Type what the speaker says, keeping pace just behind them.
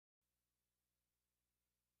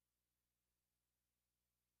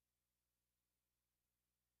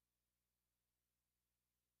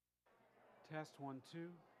Test, 1, 2,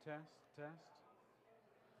 test, test.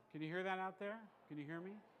 Can you hear that out there? Can you hear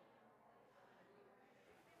me?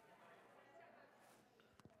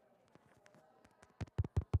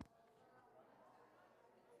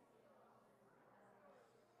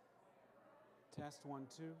 Test, 1,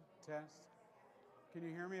 2, test. Can you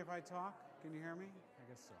hear me if I talk? Can you hear me?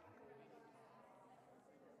 I guess so.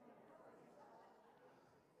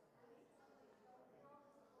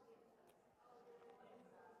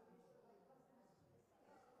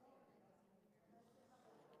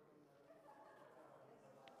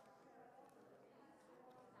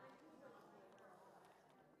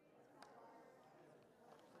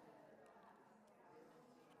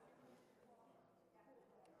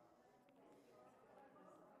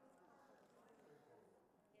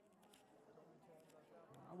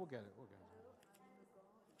 We'll get it. We'll get it.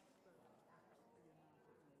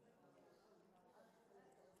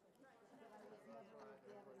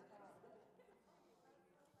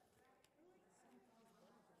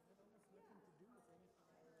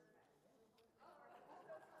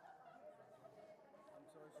 I'm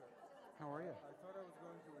sorry, sir. How are you? I thought I was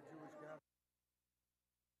going to a Jewish gathering.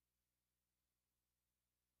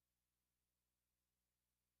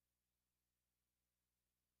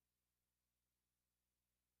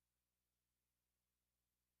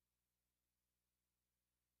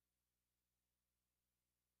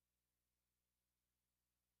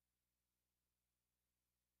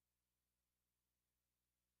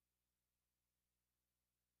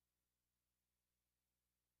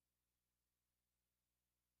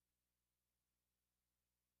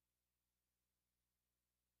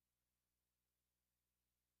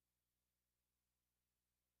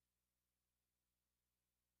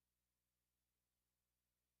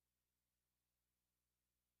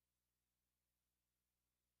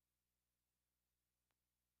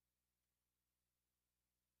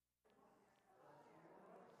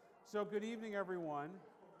 So good evening, everyone.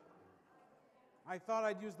 I thought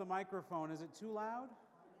I'd use the microphone. Is it too loud?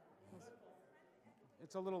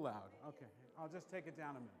 It's a little loud. Okay. I'll just take it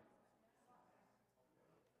down a minute.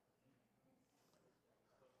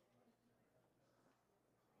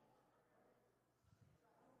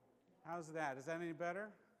 How's that? Is that any better?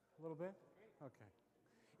 A little bit? Okay.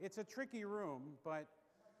 It's a tricky room, but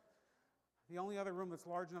the only other room that's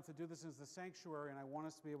large enough to do this is the sanctuary, and I want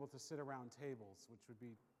us to be able to sit around tables, which would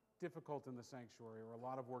be difficult in the sanctuary or a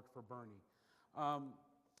lot of work for Bernie. I'm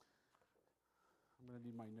going to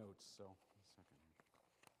need my notes, so a second.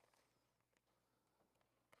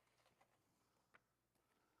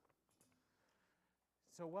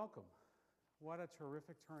 So welcome. What a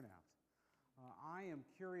terrific turnout. I am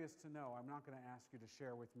curious to know, I'm not going to ask you to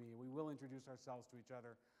share with me, we will introduce ourselves to each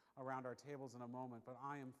other around our tables in a moment, but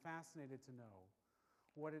I am fascinated to know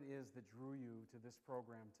what it is that drew you to this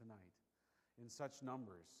program tonight in such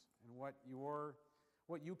numbers, and what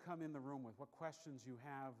you come in the room with, what questions you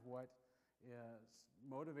have, what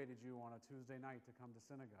motivated you on a Tuesday night to come to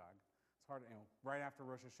synagogue. It's hard, right after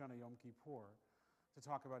Rosh Hashanah, Yom Kippur, to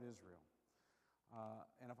talk about Israel.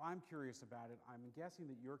 And if I'm curious about it, I'm guessing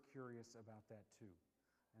that you're curious about that too.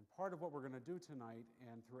 And part of what we're going to do tonight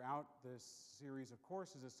and throughout this series of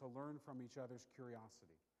courses is to learn from each other's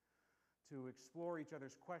curiosity, to explore each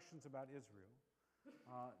other's questions about Israel,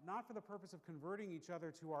 not for the purpose of converting each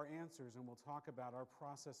other to our answers, and we'll talk about our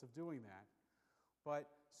process of doing that, but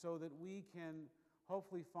so that we can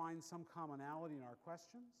hopefully find some commonality in our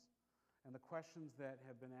questions and the questions that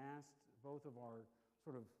have been asked both of our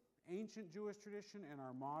sort of ancient Jewish tradition and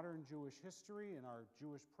our modern Jewish history and our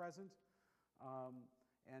Jewish present,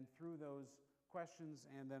 and through those questions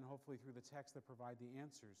and then hopefully through the texts that provide the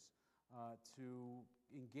answers, to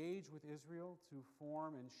engage with Israel, to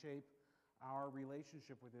form and shape our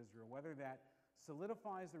relationship with Israel, whether that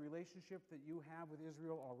solidifies the relationship that you have with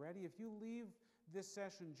Israel already. If you leave this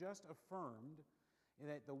session just affirmed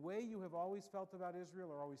that the way you have always felt about Israel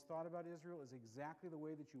or always thought about Israel is exactly the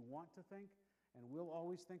way that you want to think and will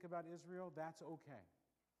always think about Israel, that's okay.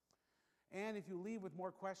 And if you leave with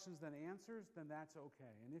more questions than answers, then that's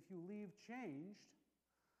okay. And if you leave changed,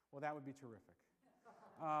 well, that would be terrific.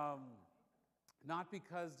 Not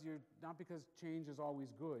because change is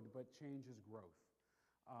always good, but change is growth.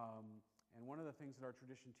 And one of the things that our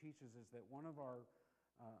tradition teaches is that one of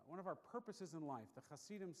our purposes in life, the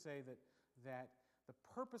Hasidim say that the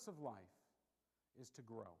purpose of life is to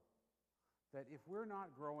grow. That if we're not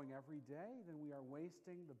growing every day, then we are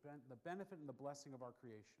wasting the benefit and the blessing of our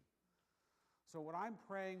creation. So what I'm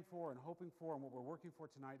praying for and hoping for and what we're working for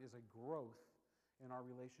tonight is a growth in our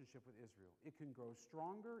relationship with Israel. It can grow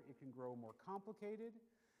stronger, it can grow more complicated,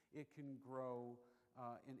 it can grow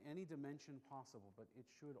in any dimension possible, but it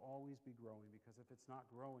should always be growing, because if it's not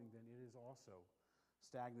growing, then it is also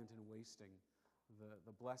stagnant and wasting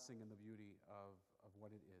the blessing and the beauty of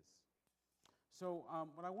what it is. So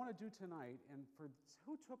what I want to do tonight, and for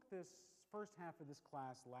who took this first half of this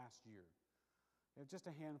class last year? We have just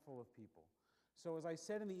a handful of people. So as I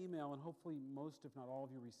said in the email, and hopefully most, if not all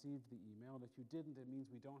of you, received the email, and if you didn't, it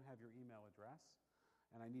means we don't have your email address,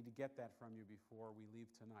 and I need to get that from you before we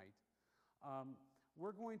leave tonight.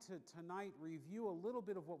 We're going to tonight review a little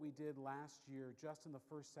bit of what we did last year just in the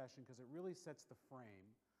first session, because it really sets the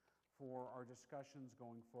frame for our discussions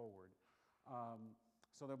going forward.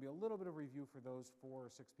 So there'll be a little bit of review for those 4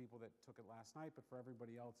 or 6 people that took it last night, but for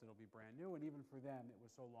everybody else it'll be brand new, and even for them, it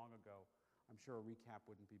was so long ago, I'm sure a recap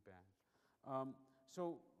wouldn't be bad.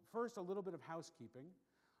 So first, a little bit of housekeeping.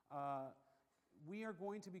 We are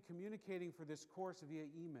going to be communicating for this course via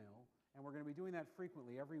email, and we're going to be doing that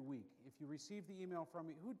frequently, every week. If you received the email from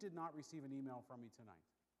me, who did not receive an email from me tonight?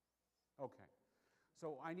 Okay.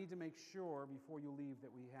 So I need to make sure before you leave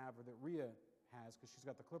that we have, or that Rhea has, because she's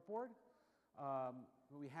got the clipboard,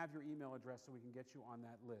 we have your email address so we can get you on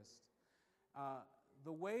that list.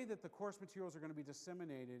 The way that the course materials are going to be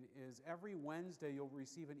disseminated is every Wednesday you'll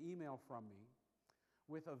receive an email from me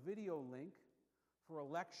with a video link for a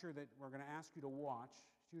lecture that we're going to ask you to watch.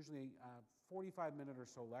 It's usually a 45-minute or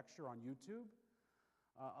so lecture on YouTube,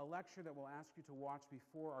 a lecture that we'll ask you to watch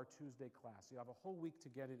before our Tuesday class. You have a whole week to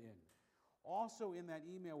get it in. Also in that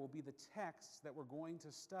email will be the texts that we're going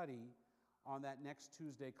to study on that next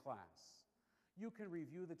Tuesday class. You can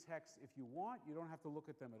review the texts if you want. You don't have to look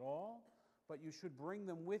at them at all, but you should bring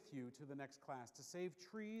them with you to the next class. To save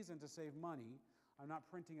trees and to save money, I'm not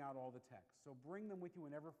printing out all the text. So bring them with you in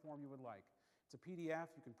whatever form you would like. It's a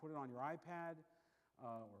PDF. You can put it on your iPad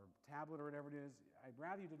or tablet or whatever it is. I'd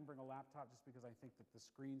rather you didn't bring a laptop, just because I think that the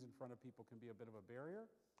screens in front of people can be a bit of a barrier.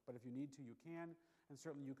 But if you need to, you can. And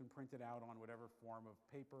certainly you can print it out on whatever form of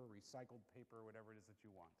paper, recycled paper, whatever it is that you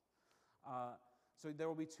want. So there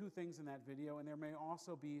will be 2 things in that video, and there may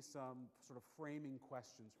also be some sort of framing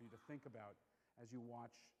questions for you to think about as you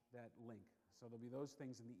watch that link. So there'll be those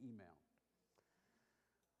things in the email.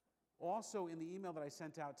 Also, in the email that I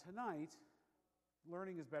sent out tonight,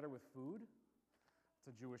 learning is better with food. It's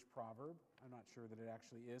a Jewish proverb. I'm not sure that it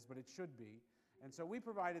actually is, but it should be. And so we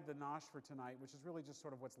provided the nosh for tonight, which is really just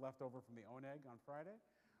sort of what's left over from the oneg on Friday.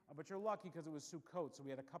 But you're lucky because it was Sukkot, so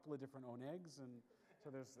we had a couple of different onegs, and so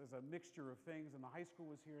there's a mixture of things. And the high school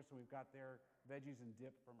was here, so we've got their veggies and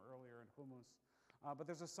dip from earlier and hummus. But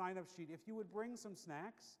there's a sign-up sheet. If you would bring some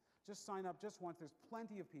snacks, just sign up just once. There's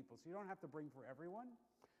plenty of people, so you don't have to bring for everyone.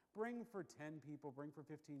 Bring for 10 people, bring for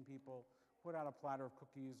 15 people, put out a platter of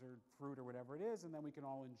cookies or fruit or whatever it is, and then we can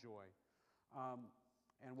all enjoy.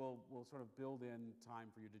 And we'll sort of build in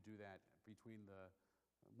time for you to do that between the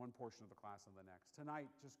one portion of the class and the next. Tonight,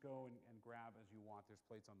 just go and grab as you want. There's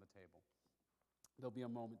plates on the table. There'll be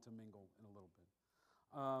a moment to mingle in a little bit.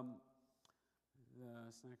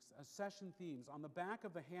 Session themes. On the back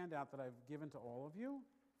of the handout that I've given to all of you,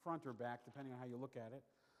 front or back, depending on how you look at it,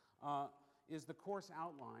 is the course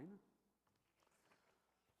outline.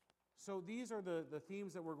 So these are the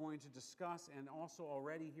themes that we're going to discuss, and also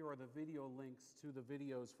already here are the video links to the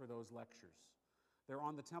videos for those lectures. They're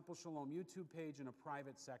on the Temple Shalom YouTube page in a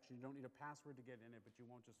private section. You don't need a password to get in it, but you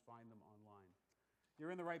won't just find them online.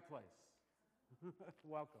 You're in the right place.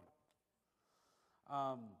 Welcome.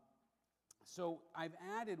 So I've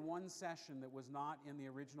added one session that was not in the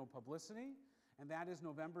original publicity, and that is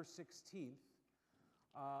November 16th.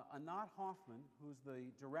 Anat Hoffman, who's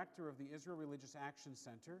the director of the Israel Religious Action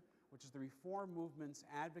Center, which is the Reform Movement's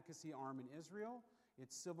advocacy arm in Israel,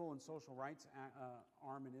 its civil and social rights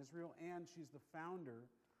arm in Israel, and she's the founder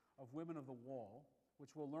of Women of the Wall,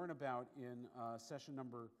 which we'll learn about in session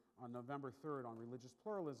number on November 3rd on religious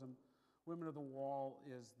pluralism. Women of the Wall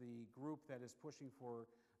is the group that is pushing for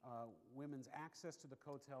women's access to the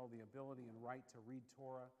Kotel, the ability and right to read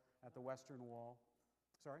Torah at the Western Wall.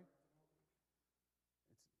 Sorry?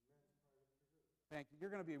 Thank you. You're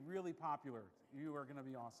going to be really popular. You are going to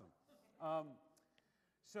be awesome.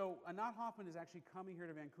 So Anat Hoffman is actually coming here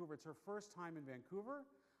to Vancouver. It's her first time in Vancouver,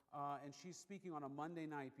 and she's speaking on a Monday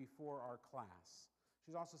night before our class.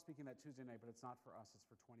 She's also speaking that Tuesday night, but it's not for us. It's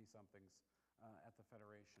for 20-somethings at the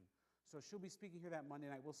Federation. So she'll be speaking here that Monday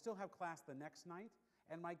night. We'll still have class the next night,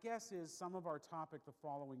 and my guess is some of our topic the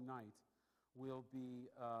following night will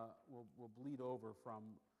bleed over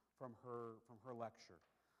from her lecture.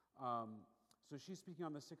 So she's speaking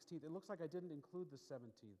on the 16th. It looks like I didn't include the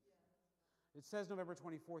 17th. It says November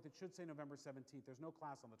 24th. It should say November 17th. There's no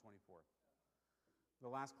class on the 24th. The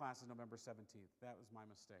last class is November 17th. That was my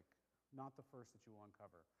mistake. not the first that you will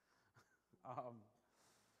uncover.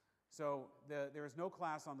 So there is no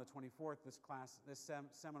class on the 24th. This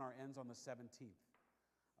seminar ends on the 17th.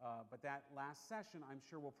 But that last session, I'm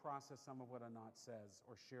sure, will process some of what Anat says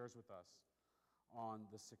or shares with us on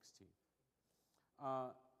the 16th.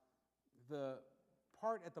 The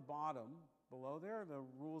part at the bottom, below there, the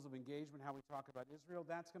rules of engagement, how we talk about Israel,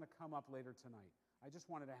 that's going to come up later tonight. I just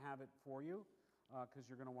wanted to have it for you because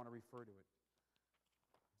you're going to want to refer to it.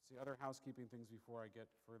 See other housekeeping things before I get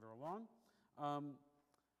further along.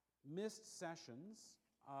 Missed sessions.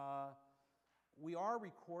 We are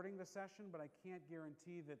recording the session, but I can't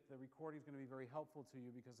guarantee that the recording is going to be very helpful to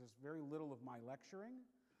you because there's very little of my lecturing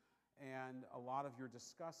and a lot of your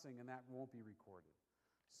discussing, and that won't be recorded.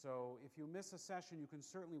 So if you miss a session, you can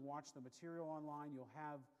certainly watch the material online. You'll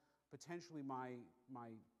have potentially my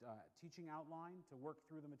teaching outline to work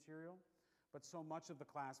through the material. But so much of the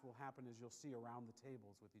class will happen, as you'll see, around the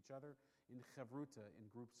tables with each other in chavruta, in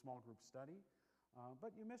small group study.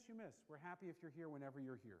 But you miss, you miss. We're happy if you're here whenever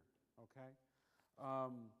you're here, okay?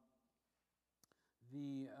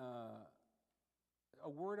 A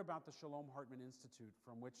word about the Shalom Hartman Institute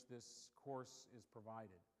from which this course is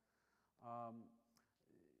provided.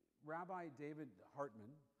 Rabbi David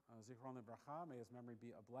Hartman, Zichron Lebracha, may his memory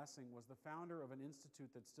be a blessing, was the founder of an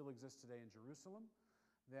institute that still exists today in Jerusalem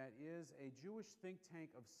that is a Jewish think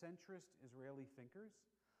tank of centrist Israeli thinkers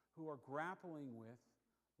who are grappling with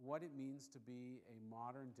what it means to be a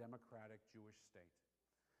modern democratic Jewish state.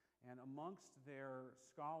 And amongst their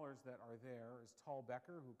scholars that are there is Tal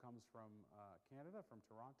Becker, who comes from Canada, from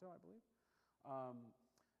Toronto, I believe.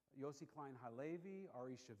 Yossi Klein Halevi,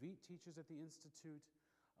 Ari Shavit teaches at the Institute.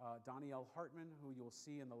 Danielle Hartman, who you'll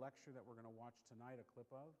see in the lecture that we're going to watch tonight, a clip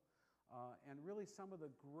of. And really some of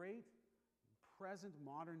the great present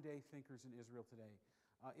modern-day thinkers in Israel today.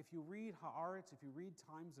 If you read Haaretz, if you read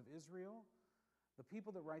Times of Israel, the people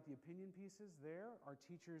that write the opinion pieces there are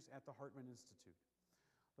teachers at the Hartman Institute.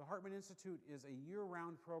 The Hartman Institute is a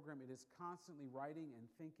year-round program. It is constantly writing and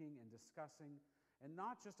thinking and discussing, and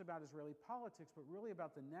not just about Israeli politics, but really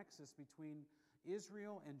about the nexus between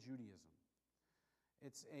Israel and Judaism.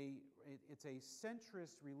 It's a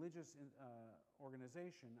centrist religious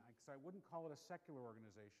organization. I wouldn't call it a secular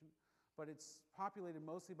organization, but it's populated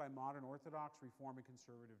mostly by modern Orthodox, Reform, and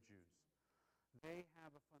Conservative Jews. They have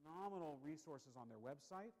phenomenal resources on their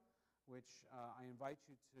website, which I invite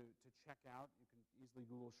you to check out. You can easily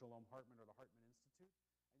Google Shalom Hartman or the Hartman Institute,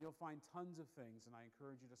 and you'll find tons of things, and I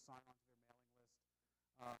encourage you to sign on to their mailing list.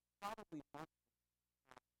 Probably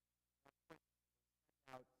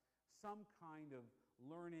out some kind of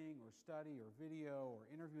learning or study or video or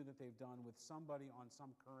interview that they've done with somebody on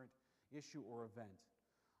some current issue or event.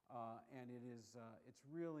 And it's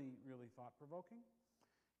really, really thought-provoking.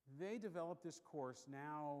 They developed this course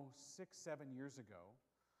now 6-7 years ago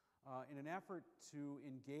in an effort to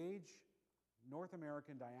engage North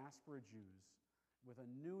American diaspora Jews with a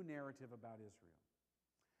new narrative about Israel.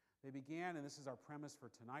 They began, and this is our premise for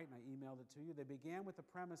tonight, and I emailed it to you, they began with the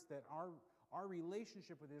premise that our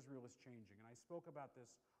relationship with Israel is changing, and I spoke about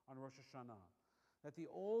this on Rosh Hashanah, that the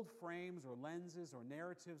old frames or lenses or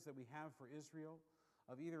narratives that we have for Israel,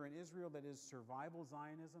 of either an Israel that is survival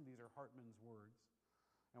Zionism, these are Hartman's words,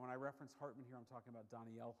 and when I reference Hartman here, I'm talking about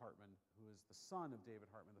Danielle Hartman, who is the son of David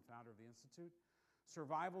Hartman, the founder of the Institute.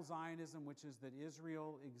 Survival Zionism, which is that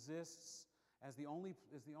Israel exists as the only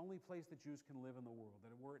place that Jews can live in the world,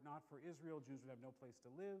 that were it not for Israel, Jews would have no place to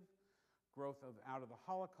live. Growth out of the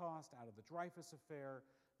Holocaust, out of the Dreyfus Affair.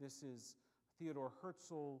 This is Theodore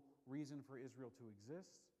Herzl, reason for Israel to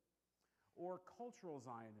exist. Or cultural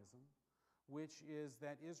Zionism, which is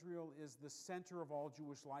that Israel is the center of all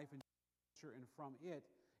Jewish life and culture, and from it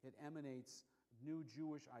emanates new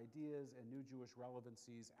Jewish ideas and new Jewish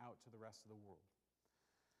relevancies out to the rest of the world.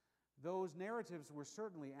 Those narratives were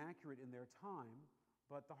certainly accurate in their time,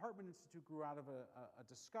 but the Hartman Institute grew out of a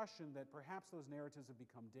discussion that perhaps those narratives have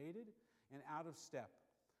become dated and out of step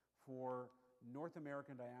for North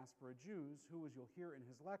American diaspora Jews who, as you'll hear in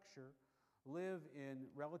his lecture, live in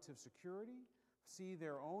relative security, see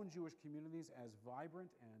their own Jewish communities as vibrant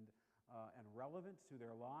and relevant to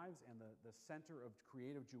their lives and the center of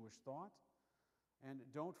creative Jewish thought, and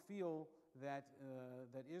don't feel that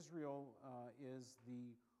Israel is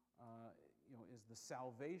the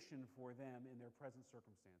salvation for them in their present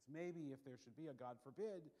circumstance. Maybe if there should be a God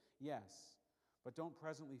forbid, yes, but don't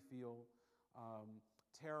presently feel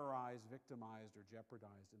terrorized, victimized, or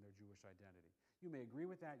jeopardized in their Jewish identity. You may agree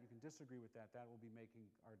with that. You can disagree with that. That'll make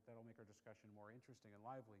our discussion more interesting and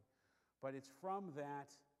lively. But it's from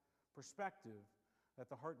that perspective that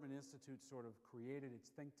the Hartman Institute sort of created its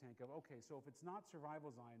think tank of, okay, so if it's not survival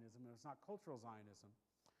Zionism and it's not cultural Zionism,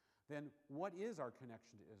 then what is our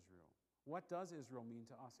connection to Israel? What does Israel mean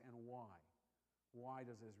to us and why? Why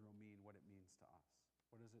does Israel mean what it means to us?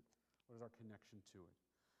 What is our connection to it?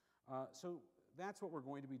 So that's what we're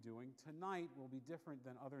going to be doing. Tonight will be different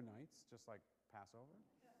than other nights, just like Passover.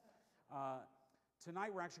 Tonight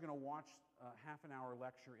we're actually going to watch a half-an-hour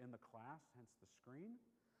lecture in the class, hence the screen.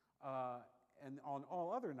 And on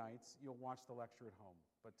all other nights, you'll watch the lecture at home.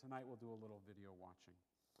 But tonight we'll do a little video watching.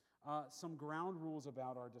 Some ground rules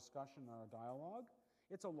about our discussion and our dialogue.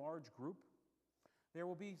 It's a large group. There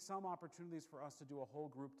will be some opportunities for us to do a whole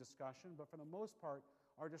group discussion, but for the most part,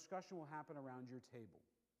 our discussion will happen around your table.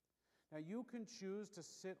 Now, you can choose to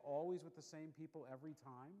sit always with the same people every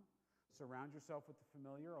time. Surround yourself with the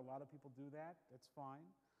familiar. A lot of people do that. That's fine.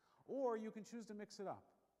 Or you can choose to mix it up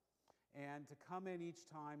and to come in each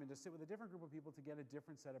time and to sit with a different group of people to get a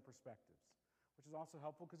different set of perspectives, which is also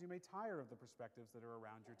helpful because you may tire of the perspectives that are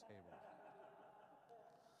around your table.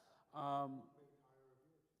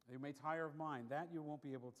 You may tire of mine. That you won't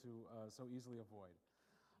be able to so easily avoid.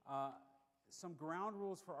 Some ground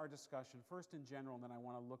rules for our discussion, first in general, and then I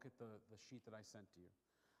want to look at the sheet that I sent to you.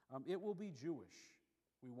 It will be Jewish.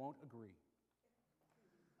 We won't agree.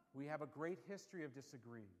 We have a great history of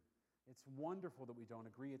disagreeing. It's wonderful that we don't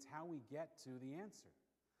agree. It's how we get to the answer.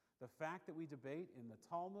 The fact that we debate in the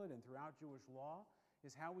Talmud and throughout Jewish law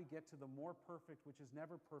is how we get to the more perfect, which is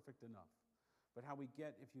never perfect enough. But how we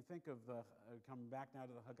get, if you think of the, coming back now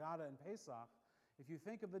to the Haggadah and Pesach, if you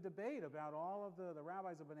think of the debate about all of the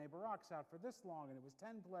rabbis of Bnei Barak sat for this long, and it was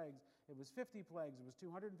 10 plagues, it was 50 plagues, it was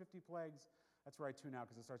 250 plagues. That's where I tune out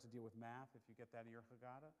because it starts to deal with math, if you get that in your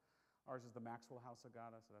Haggadah. Ours is the Maxwell House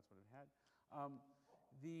Haggadah, so that's what it had.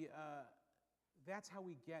 That's how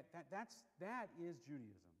we get, that is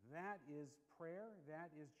Judaism. That is prayer,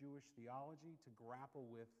 that is Jewish theology, to grapple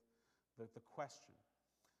with the question.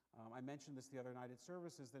 I mentioned this the other night at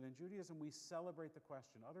services, that in Judaism we celebrate the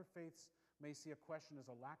question. Other faiths may see a question as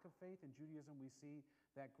a lack of faith. In Judaism we see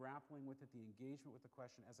that grappling with it, the engagement with the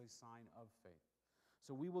question, as a sign of faith.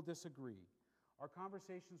 So we will disagree. Our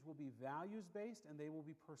conversations will be values-based and they will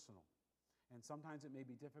be personal. And sometimes it may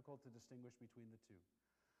be difficult to distinguish between the two.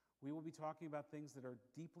 We will be talking about things that are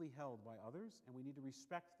deeply held by others, and we need to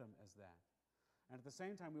respect them as that. And at the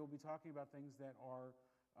same time, we will be talking about things that are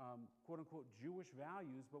quote-unquote Jewish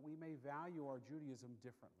values, but we may value our Judaism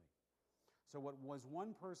differently. So what was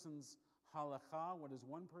one person's halakha, what is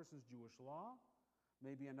one person's Jewish law,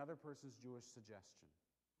 may be another person's Jewish suggestion.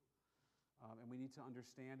 And we need to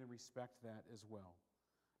understand and respect that as well.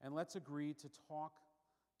 And let's agree to talk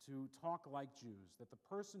like Jews, that the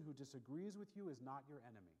person who disagrees with you is not your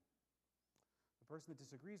enemy. The person that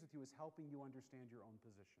disagrees with you is helping you understand your own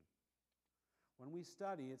position. When we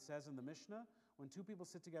study, it says in the Mishnah, when two people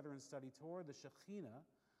sit together and study Torah, the Shekhinah,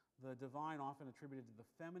 the divine, often attributed to the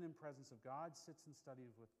feminine presence of God, sits and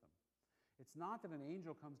studies with them. It's not that an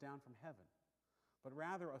angel comes down from heaven, but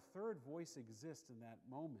rather a third voice exists in that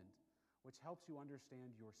moment which helps you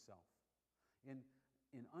understand yourself. In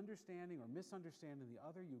understanding or misunderstanding the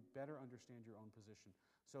other, you better understand your own position.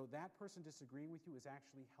 So that person disagreeing with you is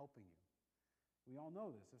actually helping you. We all know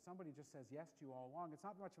this. If somebody just says yes to you all along, it's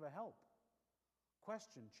not much of a help.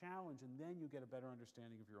 Question, challenge, and then you get a better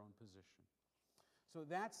understanding of your own position. So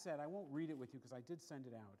that said, I won't read it with you because I did send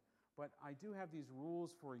it out, but I do have these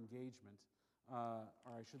rules for engagement, or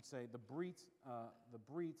I should say the Brit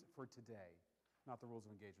for today, not the rules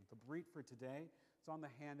of engagement. The Brit for today, it's on the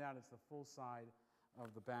handout. It's the full side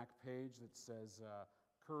of the back page that says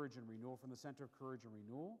Courage and Renewal, from the Center of Courage and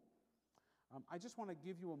Renewal. I just want to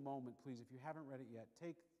give you a moment, please, if you haven't read it yet,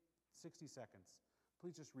 take 60 seconds.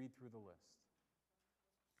 Please just read through the list.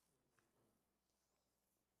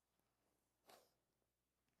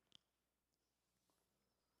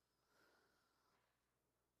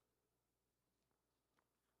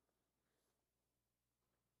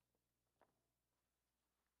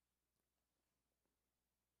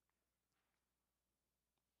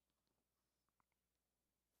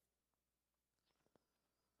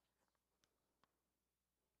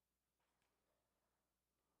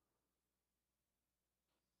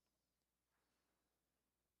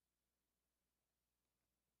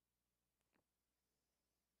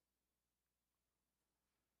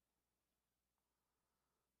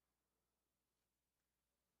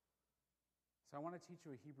 So I want to teach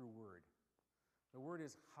you a Hebrew word. The word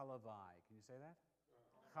is halavai. Can you say that?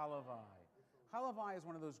 Halavai. Halavai is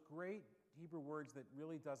one of those great Hebrew words that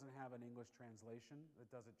really doesn't have an English translation that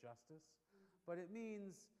does it justice. But it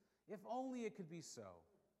means, if only it could be so.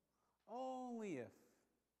 Only if.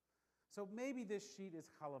 So maybe this sheet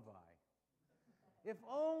is halavai. If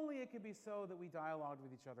only it could be so that we dialogued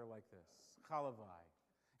with each other like this, halavai.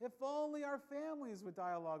 If only our families would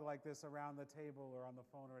dialogue like this around the table or on the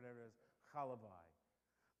phone or whatever it is, halavai.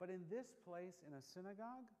 But in this place, in a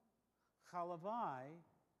synagogue, halavai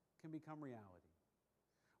can become reality.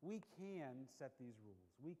 We can set these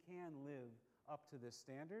rules. We can live up to this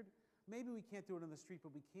standard. Maybe we can't do it on the street,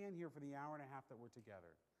 but we can here for the hour and a half that we're together.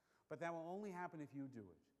 But that will only happen if you do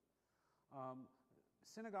it.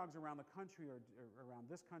 Synagogues around the country, or around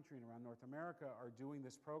this country and around North America, are doing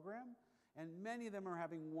this program, and many of them are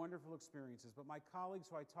having wonderful experiences. But my colleagues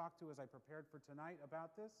who I talked to as I prepared for tonight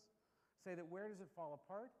about this say that where does it fall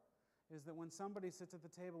apart is that when somebody sits at the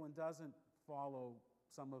table and doesn't follow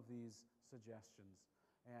some of these suggestions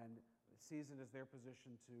and sees it as their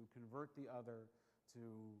position to convert the other, to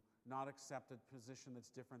not accept a position that's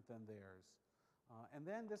different than theirs. And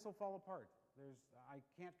then this will fall apart. I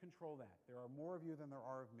can't control that. There are more of you than there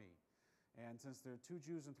are of me. And since there are 2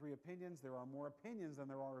 Jews and 3 opinions, there are more opinions than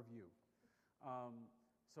there are of you.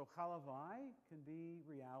 So halavai can be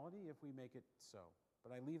reality if we make it so.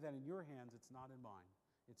 But I leave that in your hands. It's not in mine.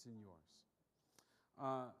 It's in yours.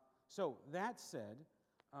 So that said,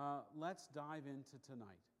 let's dive into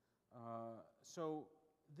tonight. So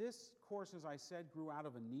this course, as I said, grew out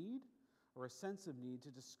of a need, or a sense of need, to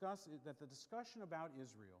discuss that the discussion about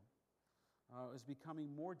Israel is becoming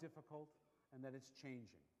more difficult and that it's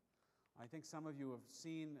changing. I think some of you have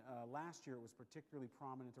seen, last year it was particularly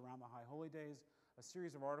prominent around the High Holy Days, a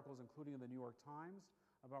series of articles, including in the New York Times,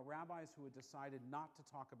 about rabbis who had decided not to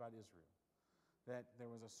talk about Israel. That there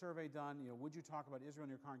was a survey done, would you talk about Israel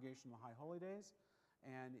in your congregation on the High Holy Days?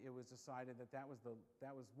 And it was decided that that was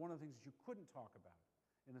one of the things that you couldn't talk about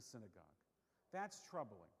in a synagogue. That's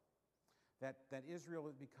troubling. That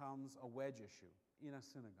Israel becomes a wedge issue in a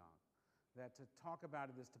synagogue. That to talk about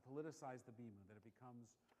it is to politicize the bima, that it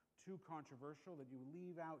becomes too controversial, that you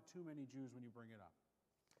leave out too many Jews when you bring it up.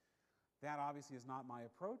 That obviously is not my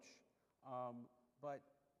approach, but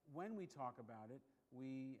when we talk about it,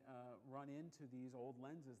 we run into these old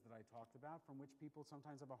lenses that I talked about, from which people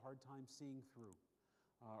sometimes have a hard time seeing through,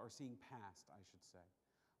 or seeing past, I should say.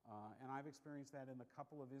 And I've experienced that in the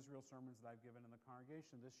couple of Israel sermons that I've given in the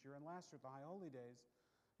congregation this year and last year at the High Holy Days.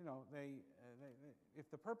 If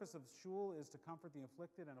the purpose of shul is to comfort the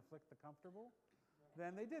afflicted and afflict the comfortable,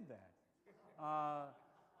 then they did that.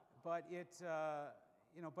 But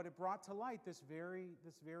it brought to light this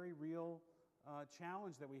very real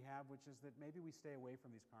challenge that we have, which is that maybe we stay away from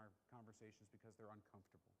these conversations because they're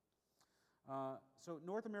uncomfortable. So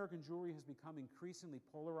North American Jewry has become increasingly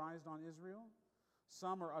polarized on Israel.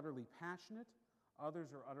 Some are utterly passionate,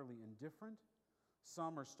 others are utterly indifferent.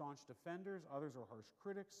 Some are staunch defenders, others are harsh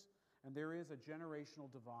critics, and there is a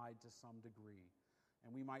generational divide to some degree.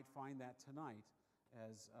 And we might find that tonight,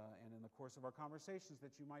 and in the course of our conversations,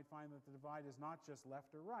 that you might find that the divide is not just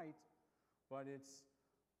left or right, but it's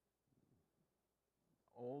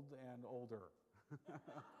old and older.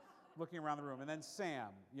 Looking around the room. And then Sam,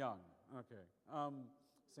 young. Okay.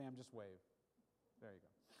 Sam, just wave. There you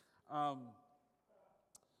go.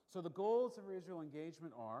 So the goals of Israel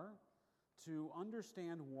engagement are to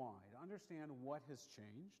understand why, to understand what has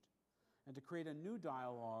changed, and to create a new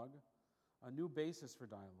dialogue, a new basis for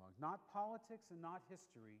dialogue. Not politics and not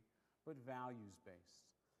history, but values-based.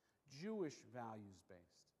 Jewish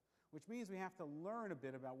values-based. Which means we have to learn a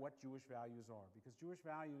bit about what Jewish values are, because Jewish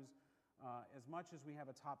values, as much as we have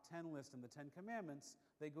a top 10 list in the 10 Commandments,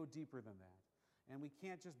 they go deeper than that. And we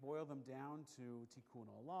can't just boil them down to tikkun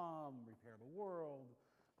olam, repair the world,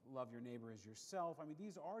 love your neighbor as yourself. I mean,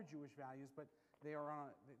 these are Jewish values, but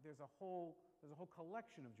there's a whole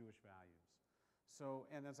collection of Jewish values. So,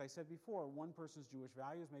 and as I said before, one person's Jewish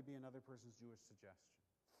values may be another person's Jewish suggestion.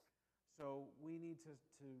 So we need to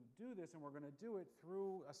do this, and we're going to do it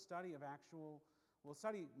through a study of we'll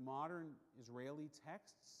study modern Israeli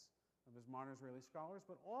texts of those modern Israeli scholars,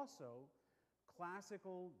 but also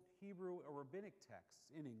classical Hebrew or rabbinic texts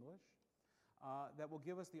in English that will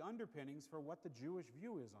give us the underpinnings for what the Jewish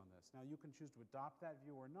view is on this. Now, you can choose to adopt that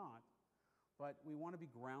view or not, but we want to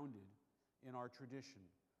be grounded in our tradition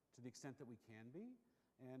to the extent that we can be,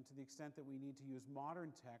 and to the extent that we need to use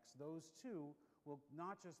modern texts. Those two will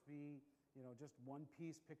not just be, just one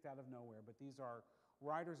piece picked out of nowhere, but these are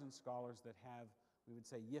writers and scholars that have, we would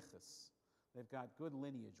say, yichus. They've got good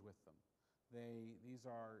lineage with them. These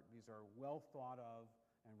are well thought of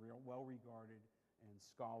and well regarded and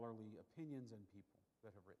scholarly opinions and people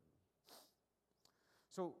that have written them.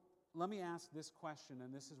 So let me ask this question,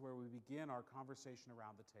 and this is where we begin our conversation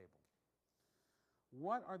around the table.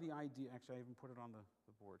 What are the ideas? Actually, I even put it on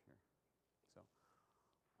the board here. So,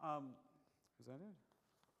 Is that it?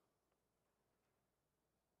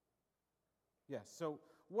 Yes, so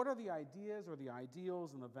what are the ideas or the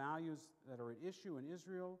ideals and the values that are at issue in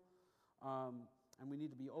Israel? And we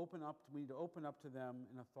need to open up to them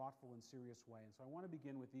in a thoughtful and serious way. And so I want to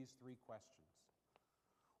begin with these three questions.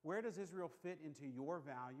 Where does Israel fit into your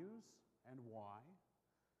values and why?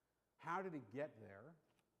 How did it get there?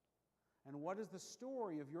 And what is the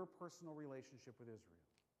story of your personal relationship with Israel?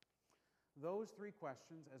 Those three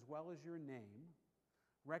questions, as well as your name,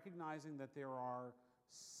 recognizing that there are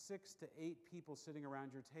 6 to 8 people sitting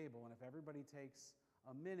around your table, and if everybody takes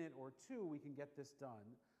a minute or two, we can get this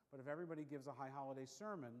done. But if everybody gives a high holiday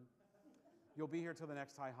sermon, you'll be here till the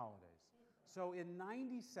next high holidays. So in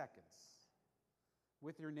 90 seconds,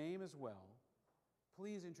 with your name as well,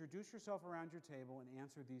 please introduce yourself around your table and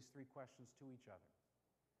answer these three questions to each other.